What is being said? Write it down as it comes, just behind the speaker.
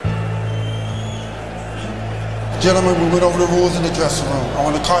Gentlemen, we went over the rules in the dressing room. I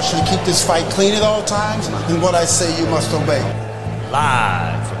want to caution you to keep this fight clean at all times, and what I say you must obey.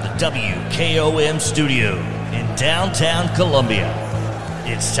 Live from the WKOM studio in downtown Columbia,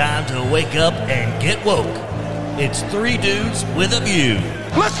 it's time to wake up and get woke. It's Three Dudes with a View.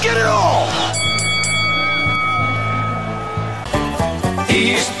 Let's get it all!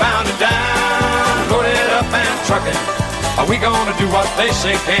 Eastbound and down, loaded up and trucking. Are we gonna do what they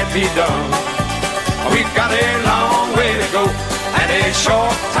say can't be done? We've got a long way to go and a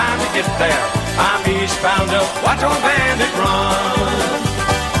short time to get there. I'm eastbound up, watch old bandit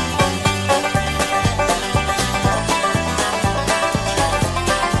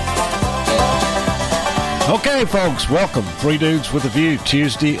run. Okay, folks, welcome. Three Dudes with a View,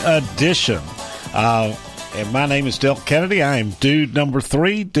 Tuesday edition. And my name is Del Kennedy. I am dude number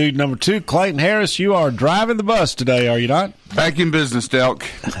 3. Dude number 2, Clayton Harris. You are driving the bus today, are you not? Back in business, Delk.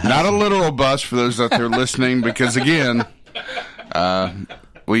 Not a literal bus for those out there listening, because, again,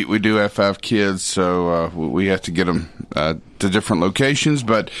 we do have 5 kids, so we have to get them to different locations.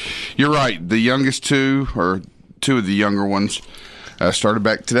 But you're right. The youngest 2, or 2 of the younger ones, started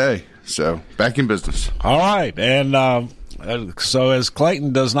back today. So back in business. All right. And so as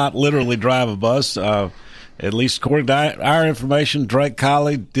Clayton does not literally drive a bus, at least according to our information, Drake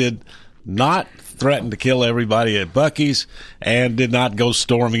Colley did not threaten to kill everybody at Buc-ee's and did not go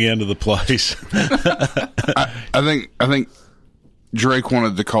storming into the place. I think Drake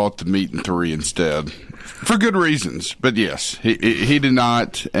wanted to call it the Meet and Three instead, for good reasons. But yes, he did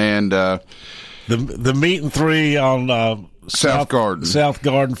not. And the Meet and Three on South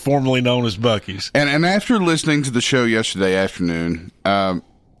Garden, formerly known as Buc-ee's. And after listening to the show yesterday afternoon,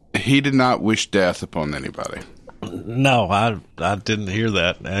 he did not wish death upon anybody. No, I didn't hear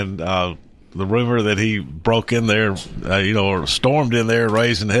that. And the rumor that he broke in there, or stormed in there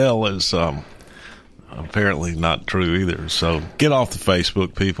raising hell is apparently not true either. So get off the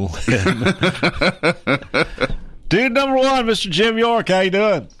Facebook, people. Dude number 1, Mr. Jim York, how you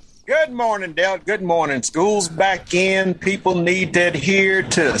doing? Good morning, Del. Good morning. School's back in. People need to adhere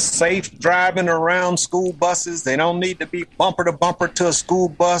to safe driving around school buses. They don't need to be bumper to bumper to a school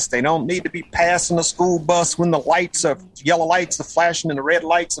bus. They don't need to be passing a school bus when the yellow lights are flashing and the red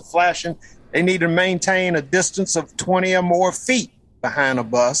lights are flashing. They need to maintain a distance of 20 or more feet behind a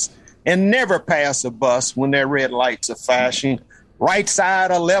bus and never pass a bus when their red lights are flashing. Right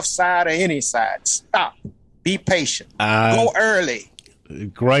side or left side or any side. Stop. Be patient. Go early.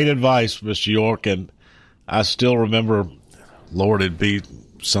 Great advice, Mr. York, and I still remember, Lord, it'd be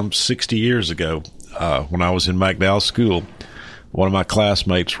some 60 years ago when I was in McDowell School. One of my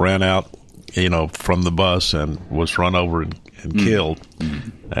classmates ran out, from the bus and was run over and killed.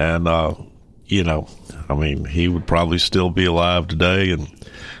 And, he would probably still be alive today, and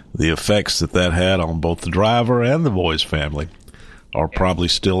the effects that had on both the driver and the boy's family are probably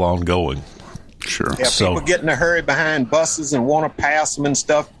still ongoing. Sure. Yeah, people get in a hurry behind buses and want to pass them and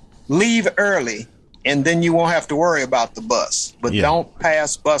stuff. Leave early, and then you won't have to worry about the bus. But don't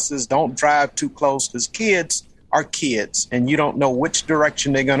pass buses. Don't drive too close, because kids are kids, and you don't know which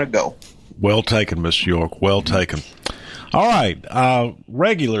direction they're going to go. Well taken, Mr. York. Well taken. All right.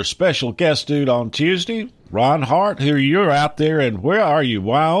 Regular special guest dude on Tuesday, Ron Hart. Here you're out there, and where are you?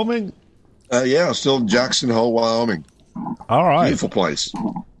 Wyoming? Yeah, still in Jackson Hole, Wyoming. All right. Beautiful place.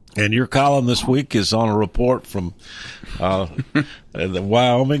 And your column this week is on a report from the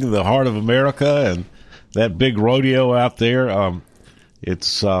Wyoming, the heart of America, and that big rodeo out there.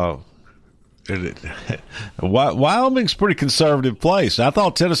 Wyoming's a pretty conservative place. I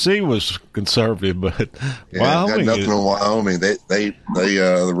thought Tennessee was conservative, but Wyoming. Got nothing on Wyoming.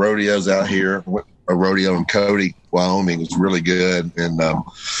 The rodeos out here. A rodeo in Cody, Wyoming, is really good, and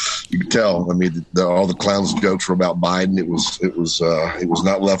you can tell. I mean, all the clowns' jokes were about Biden. It was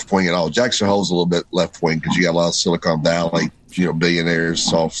not left wing at all. Jackson Hole's a little bit left wing because you got a lot of Silicon Valley, billionaires,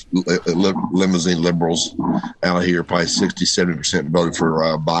 soft limousine liberals out here. Probably 60-70% voted for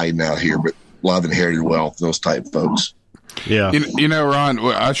Biden out here, but a lot of inherited wealth, those type folks. Yeah, Ron,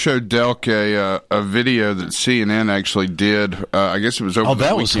 I showed Delk a video that CNN actually did. I guess it was over.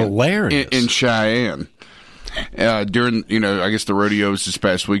 That was hilarious in Cheyenne during I guess the rodeos this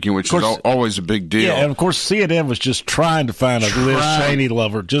past weekend, which is always a big deal. Yeah, and of course CNN was just trying to find a Liz Cheney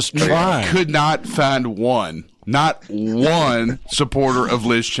lover, just trying. Could not find one, not one supporter of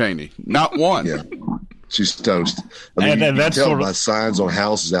Liz Cheney, not one. Yeah. She's toast. I mean, you can tell by signs on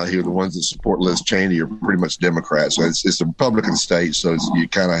houses out here, the ones that support Liz Cheney are pretty much Democrats. So it's a Republican state, so you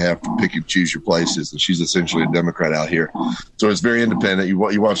kind of have to pick and choose your places. And she's essentially a Democrat out here. So it's very independent. You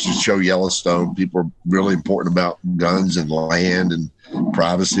watch the show Yellowstone. People are really important about guns and land and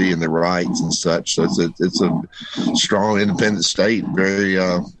privacy and their rights and such. So it's a strong, independent state. Very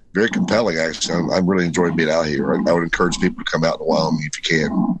very compelling, actually. I really enjoyed being out here. I would encourage people to come out to Wyoming if you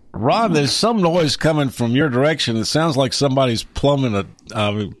can. Ron, there's some noise coming from your direction. It sounds like somebody's plunging a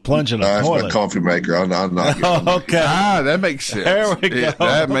That's toilet. my coffee maker. I'm not Okay. That makes sense. There we go.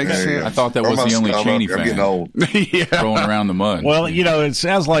 That makes sense. I thought that was the only Cheney I'm getting fan old. Yeah. throwing around the mud. Well, it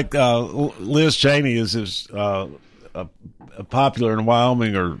sounds like Liz Cheney is as popular in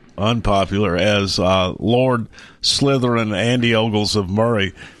Wyoming or unpopular as Lord Slytherin Andy Ogles of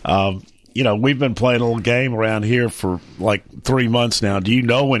Murray. We've been playing a little game around here for like 3 months now. Do you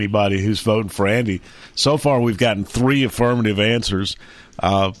know anybody who's voting for Andy? So far, we've gotten 3 affirmative answers.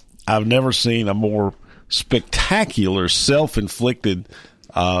 I've never seen a more spectacular, self-inflicted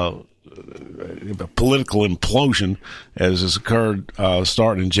political implosion as has occurred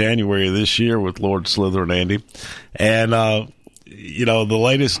starting in January of this year with Lord Slytherin Andy. And, the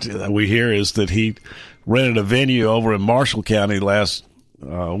latest we hear is that he rented a venue over in Marshall County last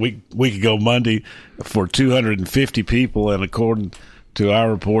week ago Monday for 250 people, and according to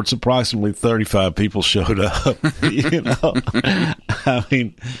our reports, approximately 35 people showed up. I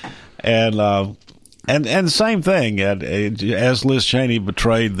mean, and the same thing. As Liz Cheney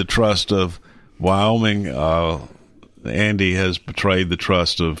betrayed the trust of Wyoming, Andy has betrayed the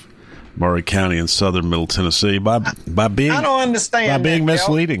trust of Murray County and southern Middle Tennessee by being I don't understand by being that,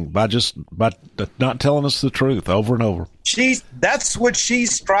 misleading, by not telling us the truth over and over. That's what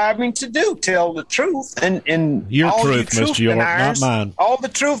she's striving to do, tell the truth. And Your all truth, you Mr. York, deniers, not mine. all the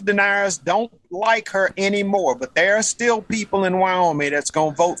truth deniers don't like her anymore, but there are still people in Wyoming that's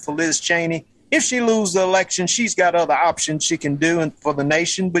going to vote for Liz Cheney. If she loses the election, she's got other options she can do for the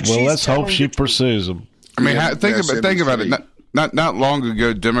nation. But let's hope she pursues them. I mean, think about it. Not long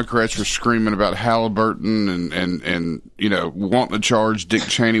ago, Democrats were screaming about Halliburton and wanting to charge Dick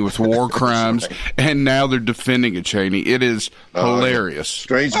Cheney with war crimes, and now they're defending a Cheney. It is hilarious.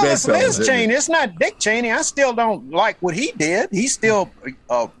 Strange it's bedfellows. Liz Cheney. It's not Dick Cheney. I still don't like what he did. He still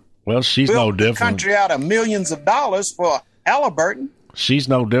She's no built the different. country out of millions of dollars for Halliburton. She's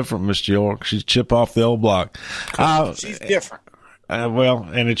no different, Mr. York. She's chip off the old block. She's different.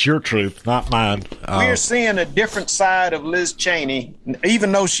 And it's your truth, not mine. We're seeing a different side of Liz Cheney,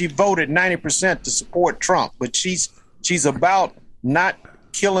 even though she voted 90% to support Trump. But she's about not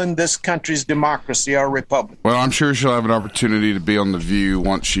killing this country's democracy or republic. Well, I'm sure she'll have an opportunity to be on The View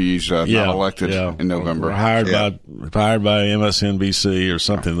once she's not elected in November. Or hired by MSNBC or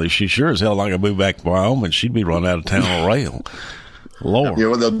something. She sure as hell not going to move back to Wyoming. She'd be run out of town on a rail. Lord.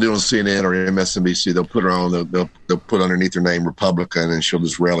 What they'll do on CNN or MSNBC, they'll put her on. They'll put underneath her name Republican, and she'll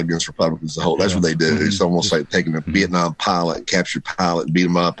just rail against Republicans. That's what they do. Mm-hmm. It's almost like taking a Vietnam pilot, captured pilot, beat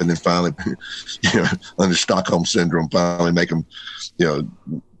him up, and then finally, under Stockholm syndrome, finally make them,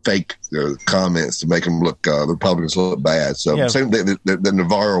 fake comments to make them look the Republicans look bad. So same thing. The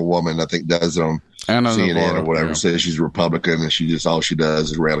Navarro woman, I think, does it on CNN Navarro, or whatever. Says she's a Republican, and all she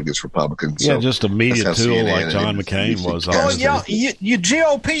does is rail against Republicans. Yeah, so just a media tool like John McCain was. Your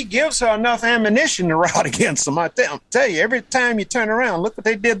GOP gives her enough ammunition to rout against them. I tell you, every time you turn around, look what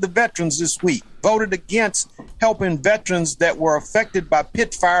they did to veterans this week. Voted against helping veterans that were affected by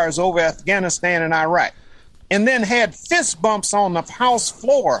pit fires over Afghanistan and Iraq, and then had fist bumps on the House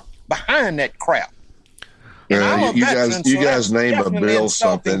floor behind that crap. You guys name a bill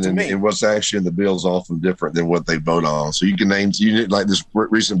something, and what's actually in the bill is often different than what they vote on. So you can name, like this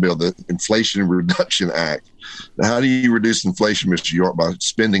recent bill, the Inflation Reduction Act. Now, how do you reduce inflation, Mr. York? By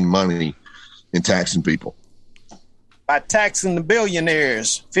spending money and taxing people. By taxing the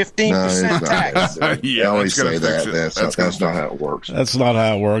billionaires, 15% tax. I always say that. That's not how it works. That's not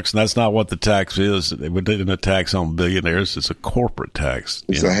how it works, and that's not what the tax is. It isn't a tax on billionaires. It's a corporate tax.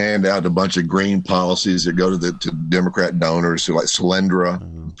 It's a handout, a bunch of green policies that go to Democrat donors, who like Solyndra,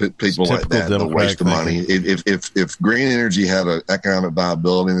 people like that. They'll waste the money. If green energy had an economic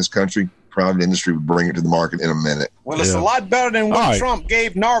viability in this country, private industry would bring it to the market in a minute. Well, it's a lot better than what Trump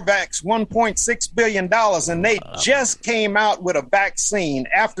gave Norvax $1.6 billion, and they just came out with a vaccine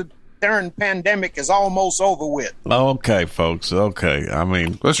after the current pandemic is almost over with. Okay, folks. Okay. I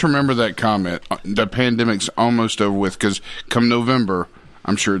mean, let's remember that comment. The pandemic's almost over with, because come November,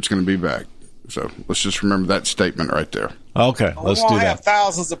 I'm sure it's going to be back. So let's just remember that statement right there. Okay, let's do that. We won't have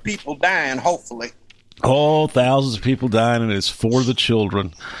thousands of people dying, hopefully. Oh, thousands of people dying, and it's for the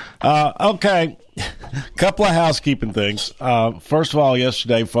children. Okay, couple of housekeeping things. First of all,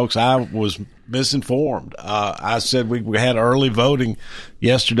 yesterday, folks, I was misinformed. I said we had early voting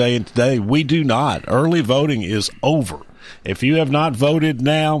yesterday and today. We do not. Early voting is over. If you have not voted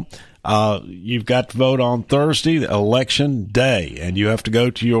now, You've got to vote on Thursday, Election Day, and you have to go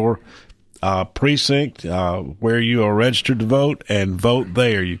to your precinct where you are registered to vote and vote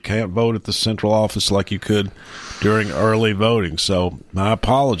there. You can't vote at the central office like you could during early voting. So my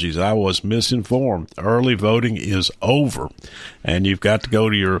apologies. I was misinformed. Early voting is over, and you've got to go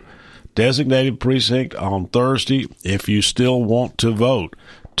to your designated precinct on Thursday if you still want to vote.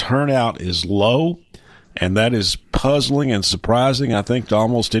 Turnout is low, and that is puzzling and surprising, I think, to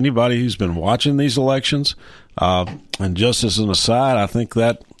almost anybody who's been watching these elections. And just as an aside, I think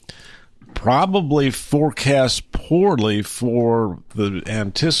that probably forecasts poorly for the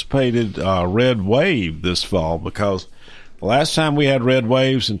anticipated red wave this fall, because the last time we had red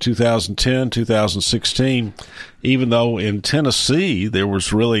waves in 2010, 2016, even though in Tennessee there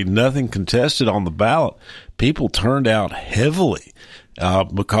was really nothing contested on the ballot, people turned out heavily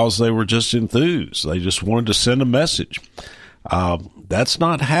because they were just enthused. They just wanted to send a message. That's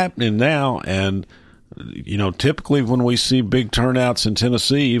not happening now, and typically when we see big turnouts in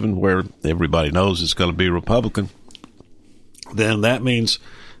Tennessee, even where everybody knows it's going to be Republican, then that means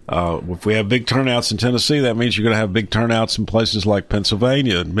if we have big turnouts in Tennessee, that means you're going to have big turnouts in places like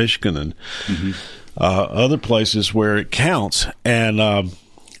Pennsylvania and Michigan and other places where it counts. And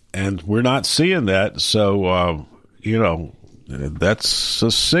we're not seeing that. So, that's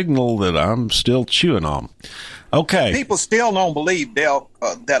a signal that I'm still chewing on. Okay. People still don't believe, Dale,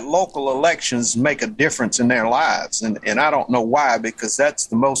 that local elections make a difference in their lives. And I don't know why, because that's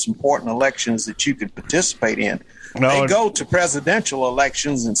the most important elections that you could participate in. They go to presidential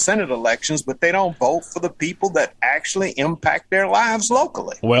elections and Senate elections, but they don't vote for the people that actually impact their lives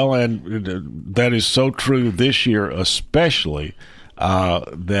locally. Well, and that is so true this year, especially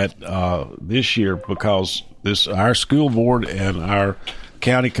this year, because our school board and our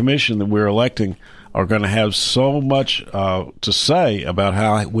county commission that we're electing are going to have so much to say about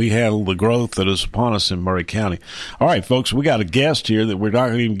how we handle the growth that is upon us in Murray County. All right, folks, we got a guest here that we're not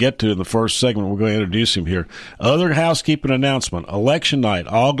going to even get to in the first segment. We're going to introduce him here. Other housekeeping announcement, election night,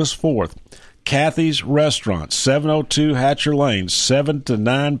 August 4th, Kathy's Restaurant, 702 Hatcher Lane, 7 to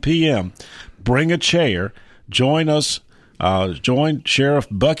 9 p.m. Bring a chair. Join us. Join Sheriff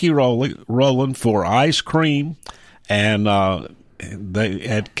Bucky Rowland for ice cream and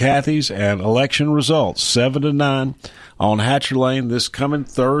at Kathy's and election results, 7 to 9 on Hatcher Lane this coming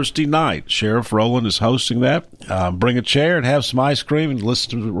Thursday night. Sheriff Rowland is hosting that. Bring a chair and have some ice cream and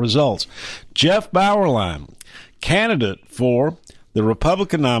listen to the results. Jeff Beierlein, candidate for the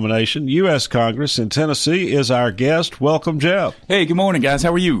Republican nomination, U.S. Congress in Tennessee, is our guest. Welcome, Jeff. Hey, good morning, guys.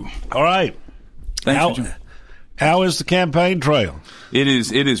 How are you? All right. How is the campaign trail? It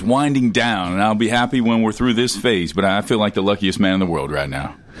is winding down, and I'll be happy when we're through this phase, but I feel like the luckiest man in the world right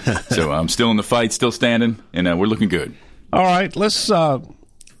now. So I'm still in the fight, still standing, and we're looking good. All right, let's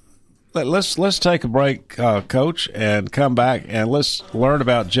take a break, Coach, and come back, and let's learn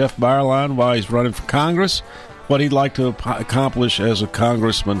about Jeff Beierlein, why he's running for Congress, what he'd like to accomplish as a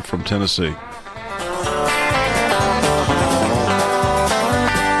congressman from Tennessee.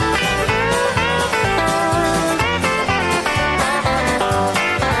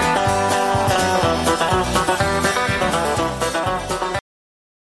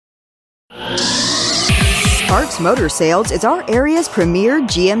 Hart's Motor Sales is our area's premier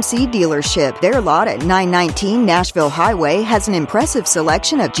GMC dealership. Their lot at 919 Nashville Highway has an impressive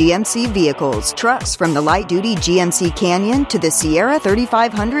selection of GMC vehicles. Trucks from the light-duty GMC Canyon to the Sierra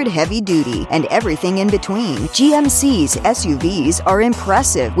 3500 heavy-duty and everything in between. GMC's SUVs are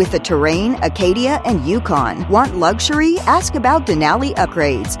impressive with the Terrain, Acadia, and Yukon. Want luxury? Ask about Denali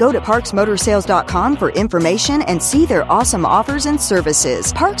upgrades. Go to parksmotorsales.com for information and see their awesome offers and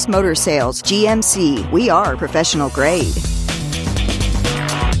services. Parks Motor Sales, GMC. We are professional grade.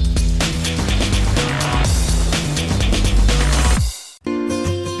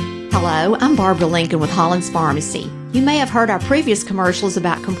 Hello, I'm Barbara Lincoln with Holland's Pharmacy. You may have heard our previous commercials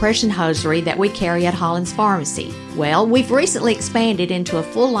about compression hosiery that we carry at Holland's Pharmacy. Well, we've recently expanded into a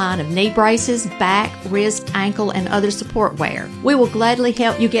full line of knee braces, back, wrist, ankle, and other support wear. We will gladly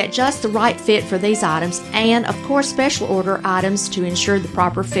help you get just the right fit for these items and, of course, special order items to ensure the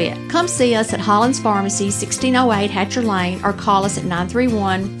proper fit. Come see us at Holland's Pharmacy, 1608 Hatcher Lane, or call us at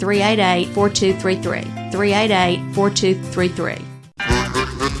 931-388-4233. 388-4233.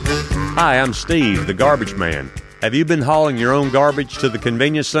 Hi, I'm Steve, the garbage man. Have you been hauling your own garbage to the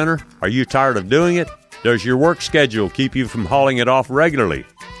convenience center? Are you tired of doing it? Does your work schedule keep you from hauling it off regularly?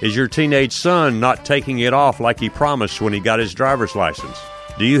 Is your teenage son not taking it off like he promised when he got his driver's license?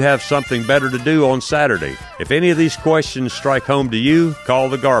 Do you have something better to do on Saturday? If any of these questions strike home to you, call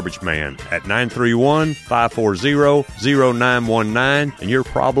the Garbage Man at 931-540-0919 and your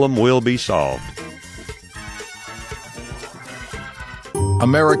problem will be solved.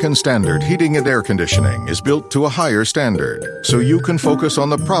 American Standard Heating and Air Conditioning is built to a higher standard, so you can focus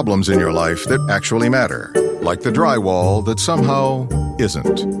on the problems in your life that actually matter, like the drywall that somehow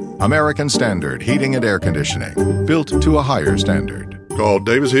isn't. American Standard Heating and Air Conditioning, built to a higher standard. Call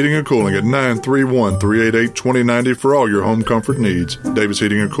Davis Heating and Cooling at 931-388-2090 for all your home comfort needs. Davis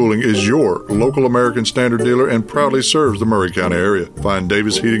Heating and Cooling is your local American Standard dealer and proudly serves the Maury County area. Find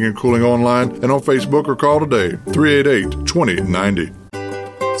Davis Heating and Cooling online and on Facebook or call today, 388-2090.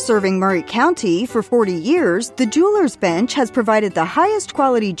 Serving Maury County for 40 years, the Jewelers Bench has provided the highest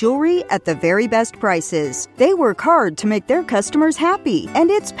quality jewelry at the very best prices. They work hard to make their customers happy, and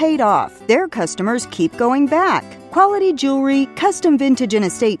it's paid off. Their customers keep going back. Quality jewelry, custom vintage and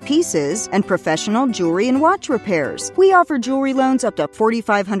estate pieces, and professional jewelry and watch repairs. We offer jewelry loans up to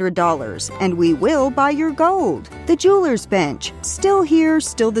 $4,500, and we will buy your gold. The Jewelers Bench, still here,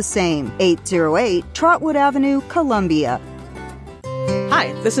 still the same. 808 Trotwood Avenue, Columbia.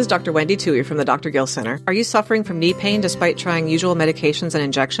 Hi, this is Dr. Wendy Toohey from the Dr. Gill Center. Are you suffering from knee pain despite trying usual medications and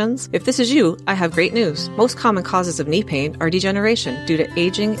injections? If this is you, I have great news. Most common causes of knee pain are degeneration due to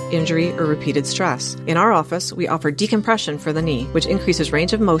aging, injury, or repeated stress. In our office, we offer decompression for the knee, which increases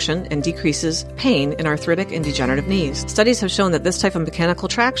range of motion and decreases pain in arthritic and degenerative knees. Studies have shown that this type of mechanical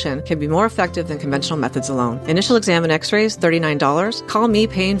traction can be more effective than conventional methods alone. Initial exam and x-rays, $39. Call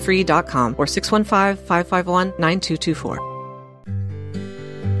mepainfree.com or 615-551-9224.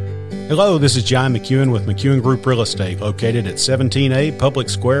 Hello, this is John McEwen with McEwen Group Real Estate, located at 17A Public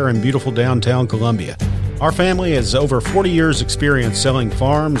Square in beautiful downtown Columbia. Our family has over 40 years' experience selling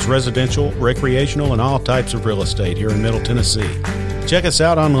farms, residential, recreational, and all types of real estate here in Middle Tennessee. Check us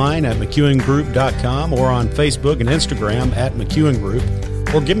out online at McEwenGroup.com or on Facebook and Instagram at McEwen Group,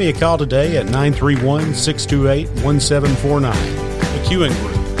 or give me a call today at 931-628-1749. McEwen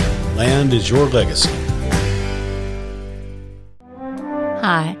Group. Land is your legacy.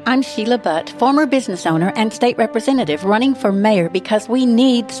 Hi, I'm Sheila Butt, former business owner and state representative running for mayor because we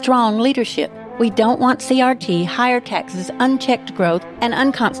need strong leadership. We don't want CRT, higher taxes, unchecked growth, and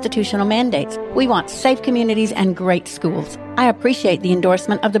unconstitutional mandates. We want safe communities and great schools. I appreciate the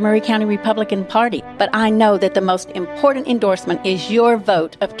endorsement of the Maury County Republican Party, but I know that the most important endorsement is your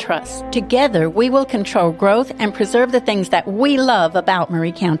vote of trust. Together, we will control growth and preserve the things that we love about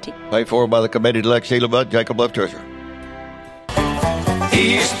Maury County. Paid for by the committee-elect Sheila Butt, Jacob Love Treasurer.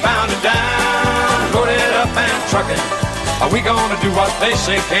 Eastbound and down, loaded up and trucking. Are we gonna do what they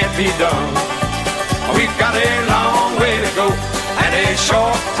say can't be done? We've got a long way to go and a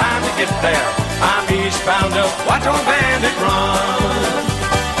short time to get there. I'm eastbound up, watch old bandit run.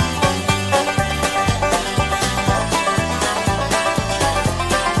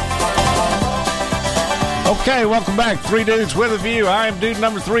 Okay, welcome back. Three Dudes with a View. I am dude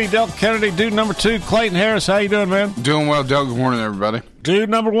number 3, Delk Kennedy. Dude number 2, Clayton Harris. How you doing, man? Doing well, Delk. Good morning, everybody. Dude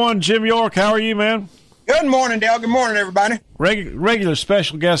number 1, Jim York. How are you, man? Good morning, Dale. Good morning, everybody. Regular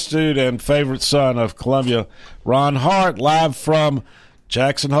special guest dude and favorite son of Columbia, Ron Hart, live from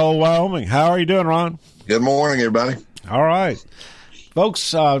Jackson Hole, Wyoming. How are you doing, Ron? Good morning, everybody. All right. Folks,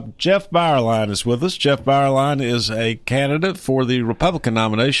 Jeff Beierlein is with us. Jeff Beierlein is a candidate for the Republican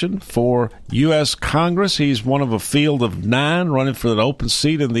nomination for U.S. Congress. He's one of a field of 9 running for an open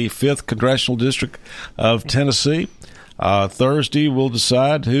seat in the 5th Congressional District of Tennessee. Thursday, we'll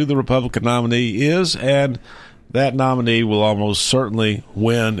decide who the Republican nominee is, and that nominee will almost certainly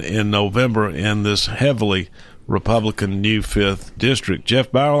win in November in this heavily Republican new 5th District.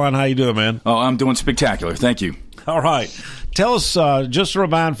 Jeff Beierlein, how you doing, man? Oh, I'm doing spectacular. Thank you. All right. Tell us, just to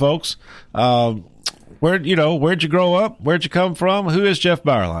remind folks, where'd you grow up? Where'd you come from? Who is Jeff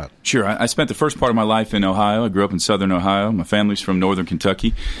Beierlein? Sure. I spent the first part of my life in Ohio. I grew up in southern Ohio. My family's from northern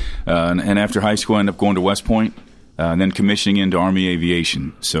Kentucky. And after high school, I ended up going to West Point and then commissioning into Army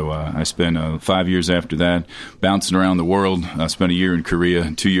Aviation. So I spent 5 years after that bouncing around the world. I spent a year in Korea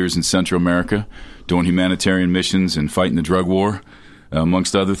and 2 years in Central America doing humanitarian missions and fighting the drug war,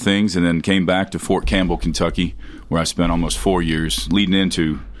 amongst other things, and then came back to Fort Campbell, Kentucky, where I spent almost 4 years leading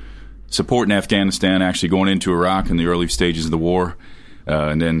into supporting Afghanistan, actually going into Iraq in the early stages of the war,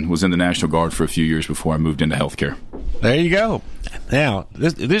 and then was in the National Guard for a few years before I moved into healthcare. There you go. Now,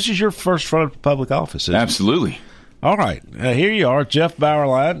 this is your first run of public office, isn't it? Absolutely. All right. Here you are, Jeff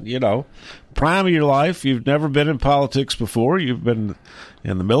Beierlein, prime of your life. You've never been in politics before. You've been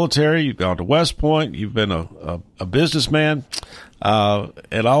in the military. You've gone to West Point. You've been a businessman.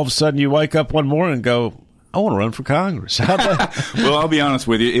 And all of a sudden you wake up one morning and go, I want to run for Congress. Well, I'll be honest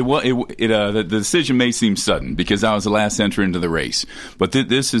with you. The decision may seem sudden because I was the last entry into the race. But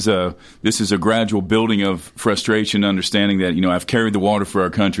this is a gradual building of frustration, understanding that I've carried the water for our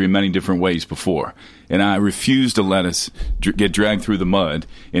country in many different ways before, and I refuse to let us get dragged through the mud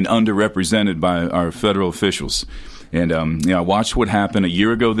and underrepresented by our federal officials. And I watched what happened a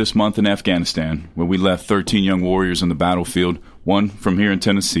year ago this month in Afghanistan, where we left 13 young warriors on the battlefield, one from here in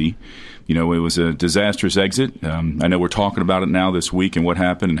Tennessee. It was a disastrous exit. I know we're talking about it now this week and what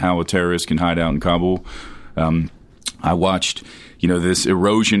happened and how a terrorist can hide out in Kabul. I watched, this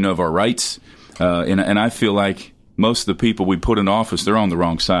erosion of our rights, and I feel like most of the people we put in office, they're on the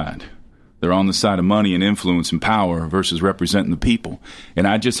wrong side. They're on the side of money and influence and power versus representing the people. And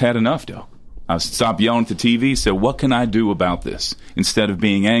I just had enough, though. I stopped yelling at the TV, said, what can I do about this? Instead of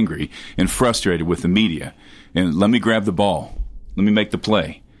being angry and frustrated with the media. And let me grab the ball. Let me make the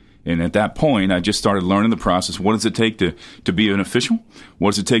play. And at that point, I just started learning the process. What does it take to be an official? What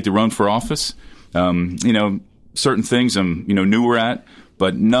does it take to run for office? Certain things I'm newer at,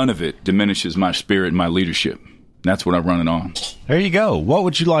 but none of it diminishes my spirit and my leadership. That's what I'm running on. There you go. What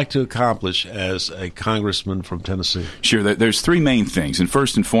would you like to accomplish as a congressman from Tennessee? Sure. There's three main things. And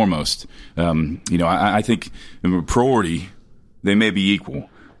first and foremost, I think the priority, they may be equal.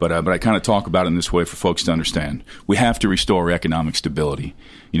 But I kind of talk about it in this way for folks to understand. We have to restore economic stability.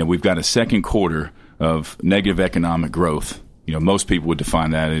 We've got a second quarter of negative economic growth. Most people would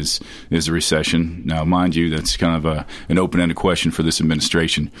define that as a recession. Now, mind you, that's kind of an open-ended question for this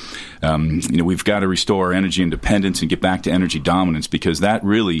administration. We've got to restore our energy independence and get back to energy dominance because that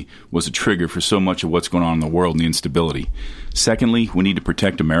really was a trigger for so much of what's going on in the world and the instability. Secondly, we need to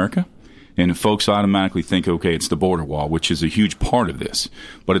protect America. And folks automatically think, okay, it's the border wall, which is a huge part of this.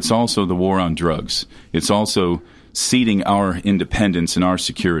 But it's also the war on drugs. It's also ceding our independence and our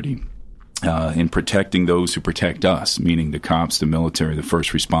security in protecting those who protect us, meaning the cops, the military, the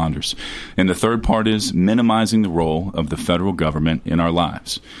first responders. And the third part is minimizing the role of the federal government in our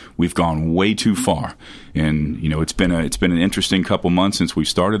lives. We've gone way too far. And, it's been an interesting couple months since we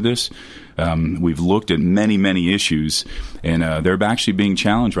started this. We've looked at many, many issues, and they're actually being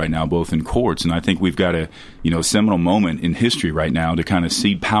challenged right now, both in courts. And I think we've got a seminal moment in history right now to kind of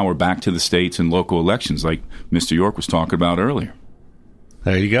cede power back to the states and local elections, like Mr. York was talking about earlier.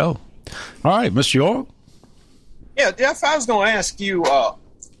 There you go. All right, Mr. York. Yeah, Jeff, I was going to ask you,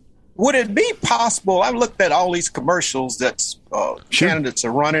 would it be possible? I've looked at all these commercials that candidates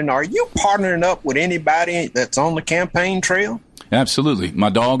are running. Are you partnering up with anybody that's on the campaign trail? Absolutely. My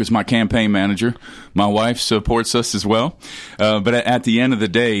dog is my campaign manager. My wife supports us as well. But at the end of the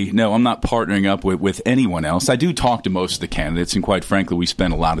day, no, I'm not partnering up with anyone else. I do talk to most of the candidates, and quite frankly, we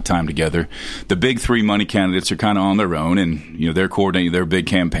spend a lot of time together. The big three money candidates are kind of on their own, and they're coordinating their big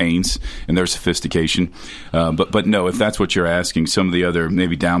campaigns and their sophistication. But no, if that's what you're asking, some of the other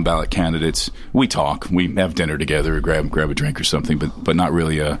maybe down ballot candidates, we talk. We have dinner together, or grab a drink or something, but not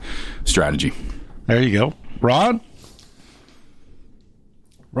really a strategy. There you go.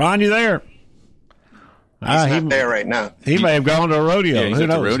 Ron, you there? He's not there right now. He may have gone to a rodeo. Yeah, he's Who at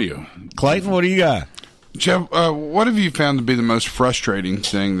knows? the rodeo. Clayton, what do you got? Jeff, what have you found to be the most frustrating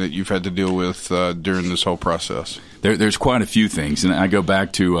thing that you've had to deal with during this whole process? There's quite a few things, and I go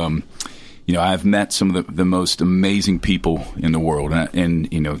back to I've met some of the most amazing people in the world,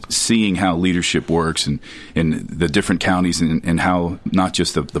 and seeing how leadership works and the different counties and how not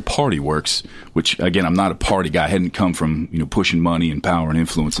just the party works, which, again, I'm not a party guy. I hadn't come from, pushing money and power and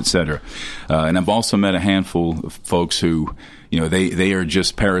influence, et cetera. And I've also met a handful of folks who, they are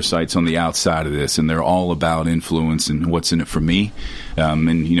just parasites on the outside of this, and they're all about influence and what's in it for me.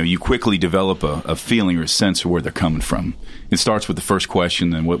 And you quickly develop a feeling or a sense of where they're coming from. It starts with the first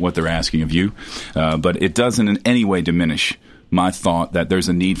question and what they're asking of you, but it doesn't in any way diminish my thought that there's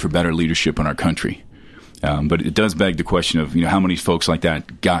a need for better leadership in our country. But it does beg the question of how many folks like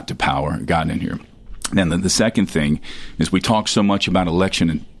that got to power, got in here. Then the second thing is we talk so much about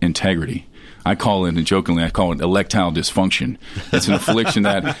election integrity. I call it, and jokingly, I call it electile dysfunction. That's an affliction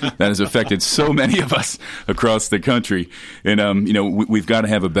that has affected so many of us across the country. And, we've got to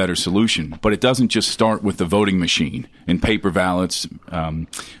have a better solution. But it doesn't just start with the voting machine and paper ballots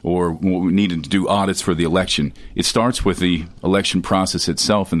or we needed to do audits for the election. It starts with the election process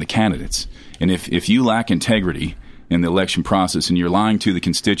itself and the candidates. And if you lack integrity in the election process and you're lying to the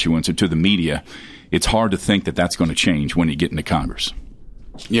constituents or to the media, it's hard to think that that's going to change when you get into Congress.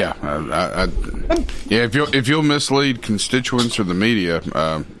 Yeah, If you'll mislead constituents or the media,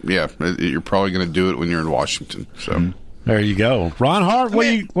 you're probably going to do it when you're in Washington. So, There you go. Ron Hart,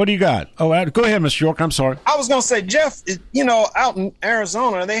 what do you got? Oh, go ahead, Mr. York. I'm sorry. I was going to say, Jeff, out in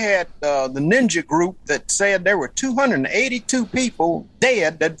Arizona, they had the Ninja Group that said there were 282 people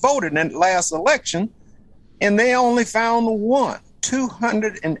dead that voted in the last election, and they only found one.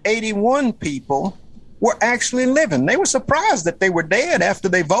 281 people were actually living. They were surprised that they were dead after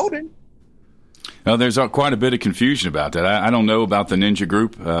they voted. Well, there's quite a bit of confusion about that. I don't know about the Ninja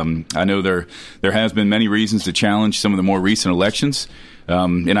Group. I know there has been many reasons to challenge some of the more recent elections,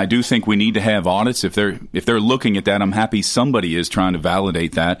 and I do think we need to have audits. If they're looking at that, I'm happy somebody is trying to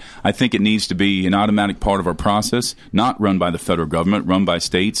validate that. I think it needs to be an automatic part of our process, not run by the federal government, run by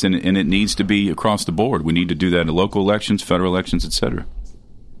states, and it needs to be across the board. We need to do that in local elections, federal elections, et cetera.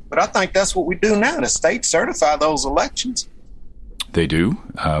 But I think that's what we do now. The states certify those elections. They do,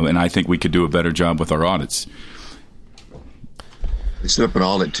 and I think we could do a better job with our audits. They set up an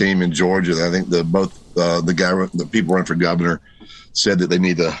audit team in Georgia. I think the people running for governor said that they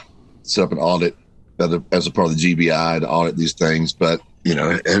need to set up an audit as a part of the GBI to audit these things. But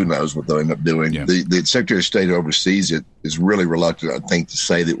who knows what they'll end up doing? Yeah. The Secretary of State who oversees it is really reluctant, I think, to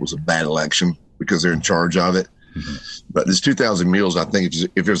say that it was a bad election because they're in charge of it. Mm-hmm. But this 2,000 mules, I think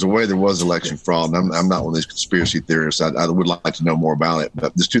if there's a way there was election fraud, and I'm not one of these conspiracy theorists, I would like to know more about it.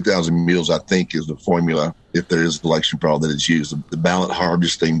 But this 2,000 mules, I think, is the formula if there is election fraud that is used. The ballot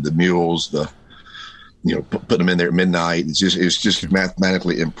harvesting, the mules, putting them in there at midnight. It's just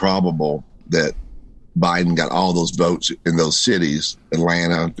mathematically improbable that Biden got all those votes in those cities,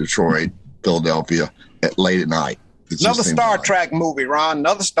 Atlanta, Detroit, Philadelphia, late at night. Another Star Trek movie, Ron.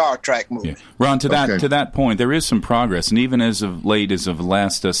 Another Star Trek movie. Yeah. Ron, to that point, there is some progress, and even as of late as of the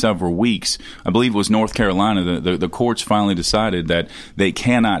last several weeks, I believe it was North Carolina, the courts finally decided that they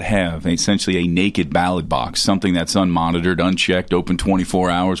cannot have essentially a naked ballot box, something that's unmonitored, unchecked, open 24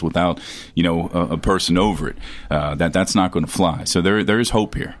 hours without a person over it. That's not going to fly. So there is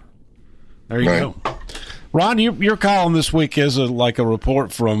hope here. There you go. Ron, your column this week is a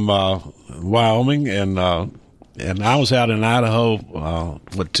report from Wyoming and I was out in Idaho,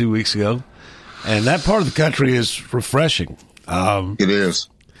 2 weeks ago, and that part of the country is refreshing. It is.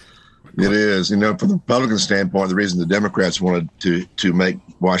 It is. From the Republican standpoint, the reason the Democrats wanted to make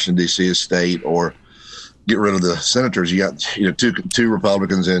Washington, D.C. a state or get rid of the senators, you got two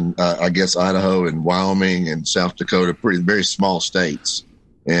Republicans in, Idaho and Wyoming and South Dakota, very small states.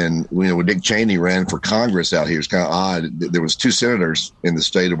 And, when Dick Cheney ran for Congress out here, it's kind of odd. There was 2 senators in the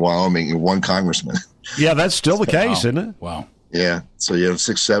state of Wyoming and 1 congressman. Yeah, that's still the case, isn't it? Wow. Yeah. So you have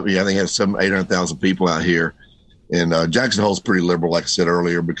 6, 7, I think you have 800,000 people out here. And Jackson Hole's pretty liberal, like I said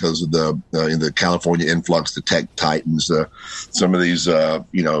earlier, because of the California influx, the tech titans, some of these,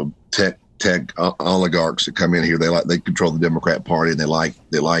 tech oligarchs that come in here. They control the Democrat Party and they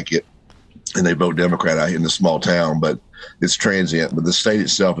like it. And they vote Democrat out here in the small town, but it's transient. But the state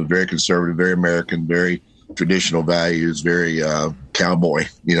itself is very conservative, very American, very traditional values, very cowboy,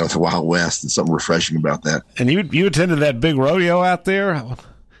 the Wild West. There's something refreshing about that. And you attended that big rodeo out there?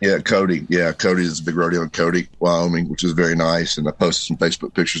 Yeah, Cody. Yeah, Cody is a big rodeo in Cody, Wyoming, which is very nice. And I posted some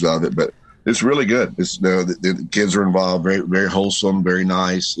Facebook pictures of it, but it's really good. It's the kids are involved, very, very wholesome, very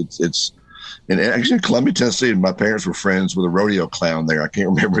nice. And actually, in Columbia, Tennessee, my parents were friends with a rodeo clown there. I can't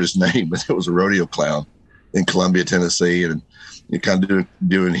remember his name, but it was a rodeo clown in Columbia, Tennessee. And you kind of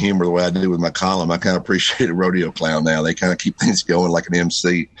doing humor the way I do with my column. I kind of appreciate a rodeo clown now. They kind of keep things going like an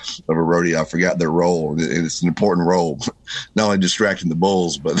MC of a rodeo. I forgot their role. And it's an important role, not only distracting the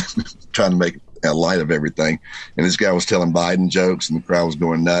bulls, but trying to make a light of everything. And this guy was telling Biden jokes, and the crowd was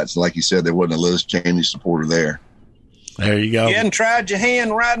going nuts. And like you said, there wasn't a Liz Cheney supporter there. There you go. You hadn't tried your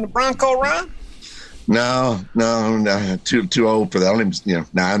hand riding a Bronco, Ron? No, too old for that. I don't even,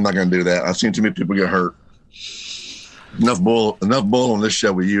 I'm not going to do that. I've seen too many people get hurt. Enough bull on this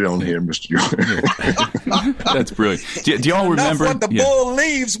show with you on here, Mr. York. That's brilliant. Do y'all remember what the bull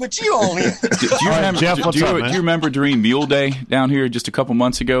leaves with you on here? Do you remember? Jeff, do you remember during Mule Day down here just a couple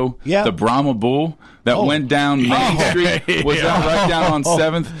months ago? Yeah. The Brahma bull that went down Main Street was that right down on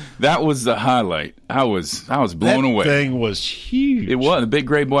 7th. That was the highlight. I was blown away. That thing was huge. It was. The big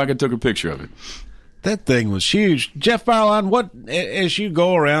gray black. I took a picture of it. That thing was huge. Jeff Beierlein, what as you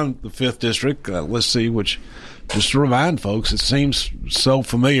go around the 5th District, let's see which. Just to remind folks, it seems so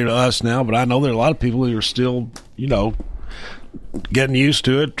familiar to us now, but I know there are a lot of people who are still, getting used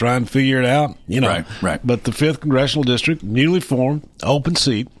to it, trying to figure it out, Right. But the 5th Congressional District, newly formed, open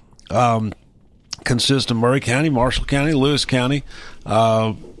seat, consists of Murray County, Marshall County, Lewis County,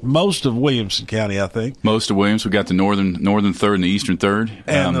 most of Williamson County, I think. Most of Williams. We got the northern third and the eastern third.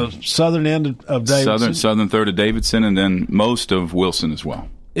 And the southern end of Davidson. Southern third of Davidson, and then most of Wilson as well.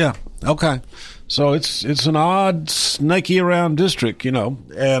 Yeah. Okay. So it's an odd, snaky around district, and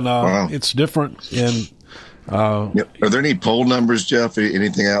Wow. it's different in. Are there any poll numbers, Jeff?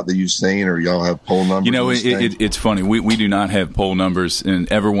 Anything out that you've seen, or y'all have poll numbers? It's funny. We do not have poll numbers, and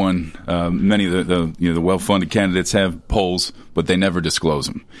everyone, many of the well-funded candidates have polls, but they never disclose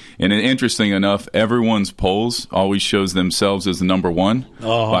them. And interesting enough, everyone's polls always shows themselves as the number one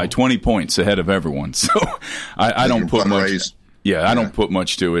by 20 points ahead of everyone. So I don't put much. Yeah, I don't put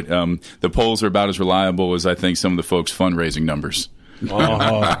much to it. The polls are about as reliable as I think some of the folks' fundraising numbers.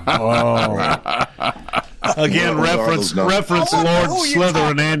 Again, reference Lord Slither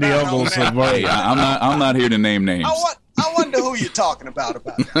and Andy Ogles. Hey, I'm not here to name names. I wonder who you're talking about.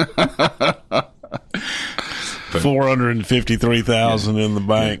 453,000 in the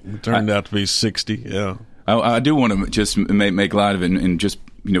bank. It turned out to be 60. Yeah. I do want to just make light of it and just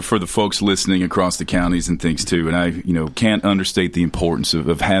for the folks listening across the counties and things too. And I can't understate the importance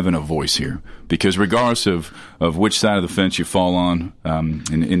of having a voice here, because regardless of which side of the fence you fall on,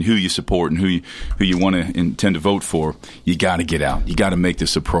 and who you support and who you want to intend to vote for, you got to get out. You got to make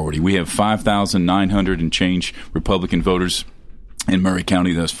this a priority. We have 5,900 and change Republican voters in Murray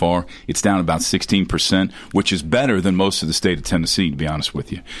County thus far. It's down about 16%, which is better than most of the state of Tennessee, to be honest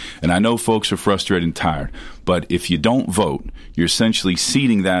with you. And I know folks are frustrated and tired, but if you don't vote, you're essentially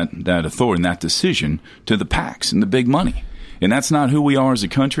ceding that authority and that decision to the PACs and the big money. And that's not who we are as a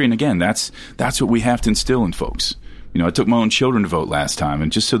country. And again, that's what we have to instill in folks. I took my own children to vote last time,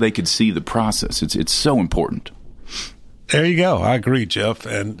 and just so they could see the process. It's so important. There you go. I agree, Jeff.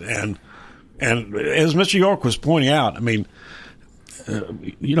 And as Mr. York was pointing out,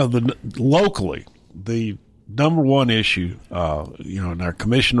 locally, the number one issue, in our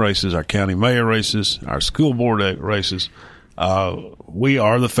commission races, our county mayor races, our school board races, we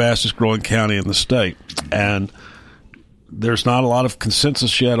are the fastest growing county in the state. And there's not a lot of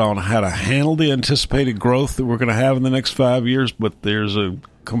consensus yet on how to handle the anticipated growth that we're going to have in the next 5 years, but there's a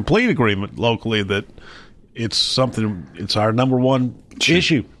complete agreement locally that it's our number one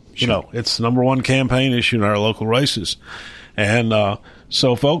issue. It's the number one campaign issue in our local races. And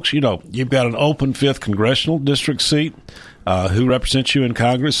so, folks, you've got an open 5th congressional district seat. Who represents you in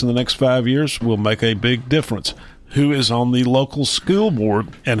Congress in the next 5 years will make a big difference. Who is on the local school board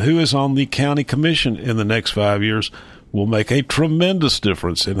and who is on the county commission in the next 5 years will make a tremendous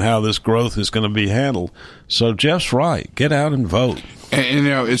difference in how this growth is going to be handled. So Jeff's right. Get out and vote. And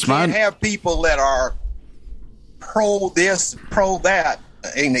it's can't have people that are pro this, pro that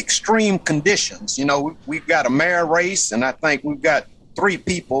in extreme conditions. We've got a mayor race, and I think we've got 3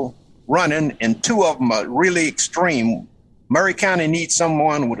 people running, and 2 of them are really extreme. Murray County needs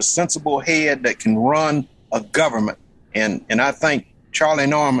someone with a sensible head that can run a government, and I think Charlie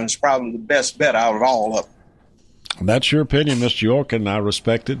Norman is probably the best bet out of all of them. That's your opinion, Mr. York, and I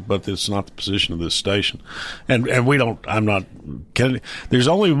respect it, but it's not the position of this station. And I'm not Kennedy. There's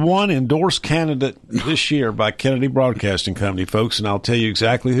only one endorsed candidate this year by Kennedy Broadcasting Company, folks, and I'll tell you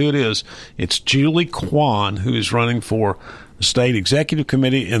exactly who it is. It's Julie Kwan, who is running for the state executive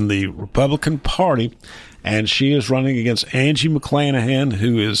committee in the Republican Party, and she is running against Angie McClanahan,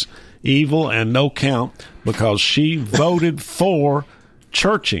 who is evil and no count because she voted for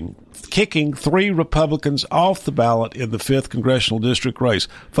kicking 3 Republicans off the ballot in the 5th congressional district race.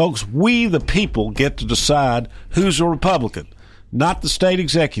 Folks, we the people get to decide who's a Republican, not the state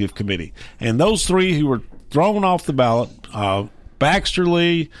executive committee. And those 3 who were thrown off the ballot, Baxter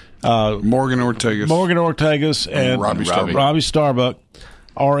Lee, Morgan Ortegas, and Robbie Starbuck,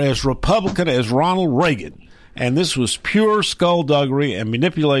 are as Republican as Ronald Reagan. And this was pure skullduggery and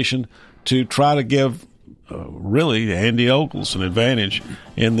manipulation to try to give really Andy Ogles an advantage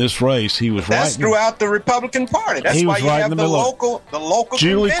in this race. He was That's throughout the Republican Party. That's why you have the local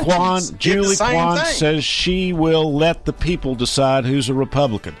Julie Kwan says she will let the people decide who's a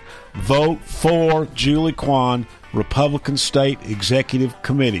Republican. Vote for Julie Kwan, Republican State Executive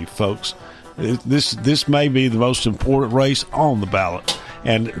Committee, folks. This may be the most important race on the ballot.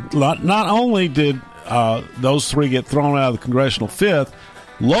 And not only did those 3 get thrown out of the congressional 5th,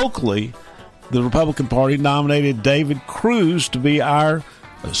 locally, the Republican Party nominated David Cruz to be our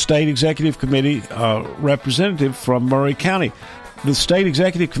state executive committee representative from Murray County. The state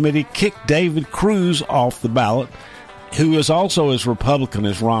executive committee kicked David Cruz off the ballot, who is also as Republican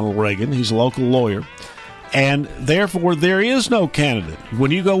as Ronald Reagan. He's a local lawyer. And therefore, there is no candidate.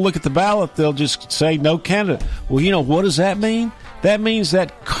 When you go look at the ballot, they'll just say no candidate. Well, what does that mean? That means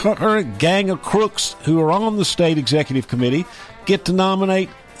that current gang of crooks who are on the state executive committee get to nominate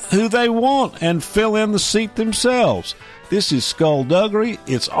who they want and fill in the seat themselves. This is skullduggery.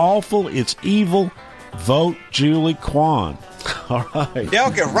 It's awful. It's evil. Vote Julie Kwan. All right.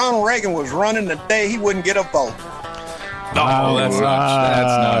 Delk, if Ronald Reagan was running today, he wouldn't get a vote. No, that's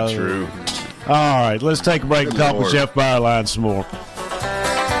not true. All right, let's take a break and talk with Jeff Beierlein some more. Come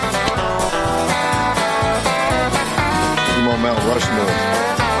on, Mount Rushmore.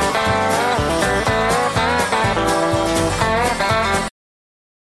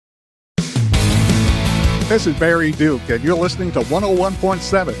 This is Barry Duke, and you're listening to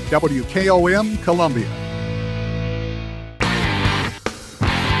 101.7 WKOM Columbia.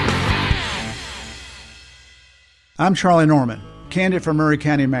 I'm Charlie Norman, candidate for Maury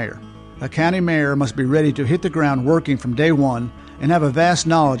County Mayor. A county mayor must be ready to hit the ground working from day one and have a vast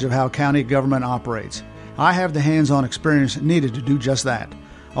knowledge of how county government operates. I have the hands-on experience needed to do just that.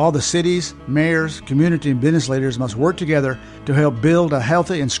 All the cities, mayors, community, and business leaders must work together to help build a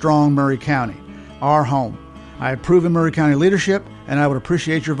healthy and strong Maury County, our home. I have proven Maury County leadership, and I would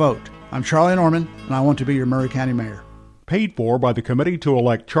appreciate your vote. I'm Charlie Norman, and I want to be your Maury County Mayor. Paid for by the committee to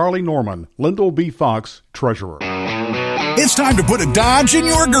elect Charlie Norman, Lyndall B. Fox, Treasurer. It's time to put a Dodge in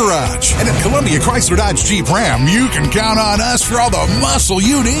your garage. And at Columbia Chrysler Dodge Jeep Ram, you can count on us for all the muscle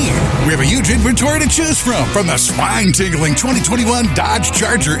you need. We have a huge inventory to choose from the spine-tingling 2021 Dodge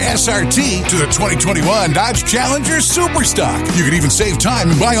Charger SRT to the 2021 Dodge Challenger Superstock. You can even save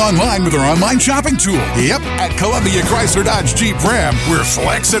time and buy online with our online shopping tool. Yep, at Columbia Chrysler Dodge Jeep Ram, we're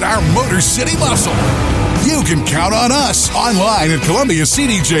flexing our Motor City muscle. You can count on us online at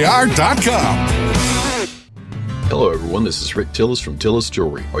ColumbiaCDJR.com. Hello everyone, this is Rick Tillis from Tillis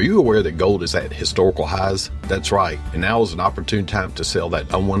Jewelry. Are you aware that gold is at historical highs? That's right, and now is an opportune time to sell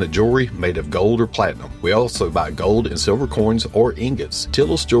that unwanted jewelry made of gold or platinum. We also buy gold and silver coins or ingots.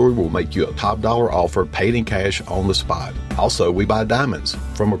 Tillis Jewelry will make you a top dollar offer paid in cash on the spot. Also, we buy diamonds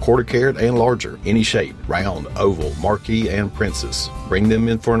from a quarter carat and larger, any shape, round, oval, marquee, and princess. Bring them